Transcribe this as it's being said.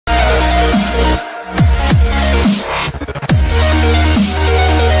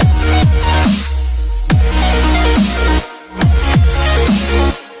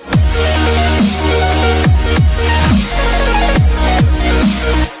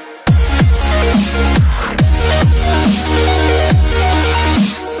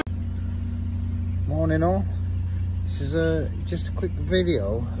guys, just a quick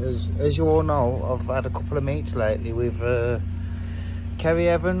video. As you all know, I've had a couple of meets lately with Kerry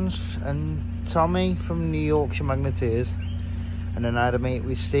Evans and Tommy from the Yorkshire Magneteers, and then I had a meet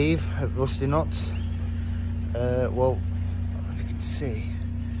with Steve at Rusty Nuts. Well, if you can see,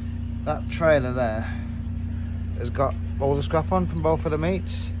 that trailer there has got all the scrap on from both of the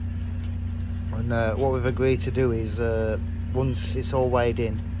meets, and what we've agreed to do is once it's all weighed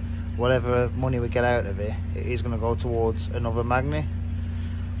in, whatever money we get out of it, it is going to go towards another magnet.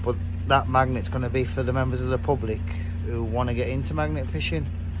 But that magnet's going to be for the members of the public who want to get into magnet fishing,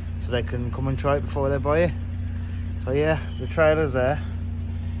 so they can come and try it before they buy it. So yeah, the trailer's there.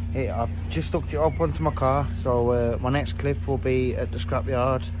 I've just hooked it up onto my car, so my next clip will be at the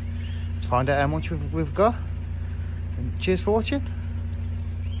scrapyard to find out how much we've got. And cheers for watching.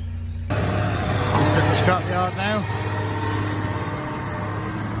 Just at the scrapyard now.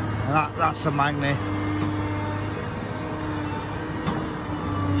 That's a magnet.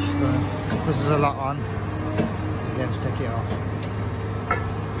 Just gonna, because there's a lot on, again, to take it off.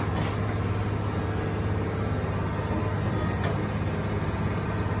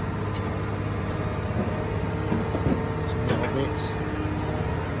 Some little bits.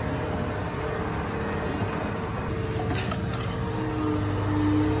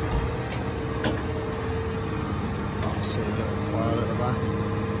 I see a little wire at the back.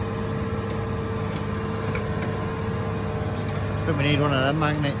 But we need one of them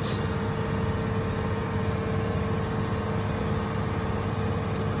magnets.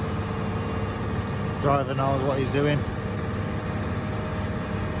 Driver knows what he's doing.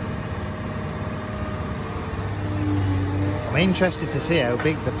 I'm interested to see how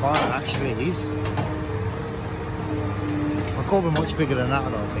big the part actually is. It could be much bigger than that, I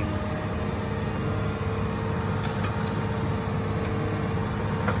don't think.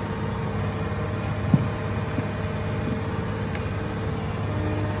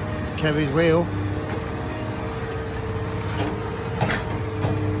 Kerry's wheel.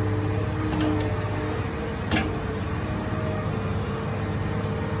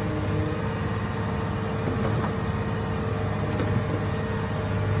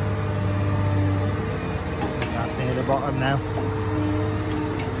 That's near the bottom now.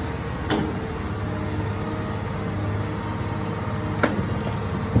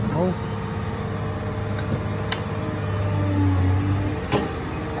 Oh.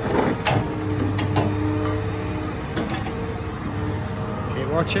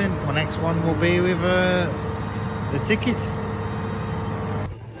 Watching. My next one will be with the ticket.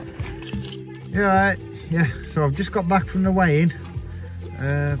 Yeah, right. Yeah, so I've just got back from the weigh-in.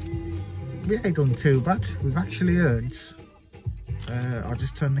 We ain't done too bad. We've actually earned, I'll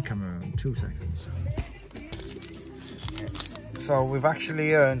just turn the camera on 2 seconds. So we've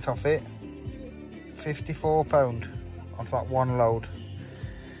actually earned off it £54 off that one load.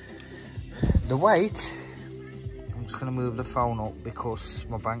 The weight, I'm just going to move the phone up because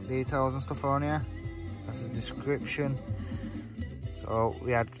my bank details and stuff are on here. That's a description. So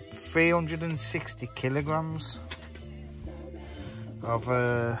we had 360 kilograms of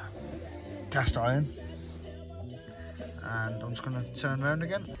cast iron, and I'm just going to turn around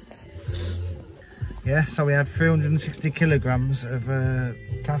again. Yeah, so we had 360 kilograms of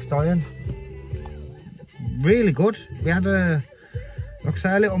cast iron. Really good. We had like I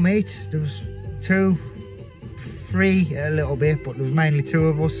say, a little meet. There was 2, 3 a little bit, but there was mainly 2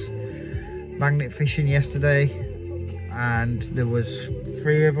 of us magnet fishing yesterday, and there was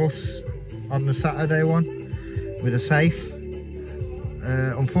 3 of us on the Saturday one with a safe.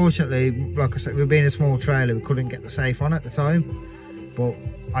 Unfortunately, like I said, we being a small trailer, we couldn't get the safe on at the time, but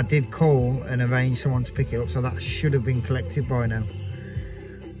I did call and arrange someone to pick it up, so that should have been collected by now.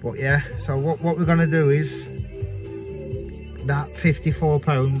 But yeah, so what we're going to do is that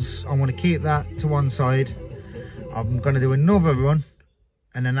 £54, I want to keep that to one side. I'm going to do another run,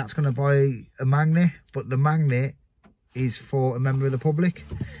 and then that's going to buy a magnet, but the magnet is for a member of the public.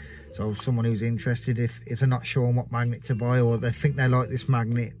 So someone who's interested, if they're not sure on what magnet to buy, or they think they like this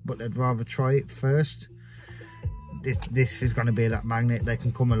magnet but they'd rather try it first, this is going to be that magnet. They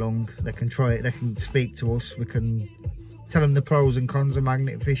can come along, they can try it, they can speak to us, we can tell them the pros and cons of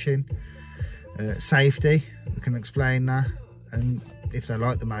magnet fishing, safety, we can explain that, and if they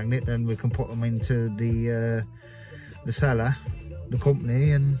like the magnet, then we can put them into the seller, the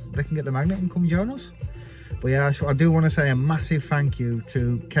company, and they can get the magnet and come join us. But yeah, I do want to say a massive thank you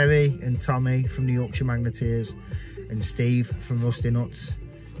to Kerry and Tommy from the Yorkshire Magneteers and Steve from Rusty Nuts,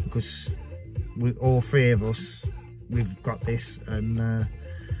 because we, all 3 of us, we've got this, and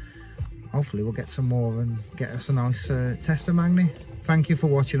hopefully we'll get some more and get us a nice tester magnet. Thank you for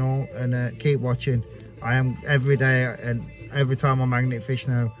watching all, and keep watching. I am every day, and every time I magnet fish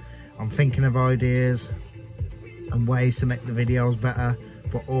now, I'm thinking of ideas and ways to make the videos better,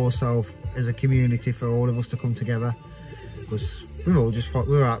 but also as a community for all of us to come together, because we've all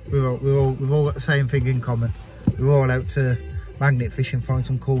got the same thing in common. We're all out to magnet fish and find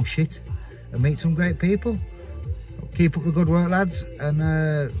some cool shit and meet some great people. Keep up the good work, lads, and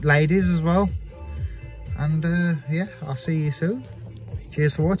ladies as well. And yeah, I'll see you soon.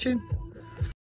 Cheers for watching.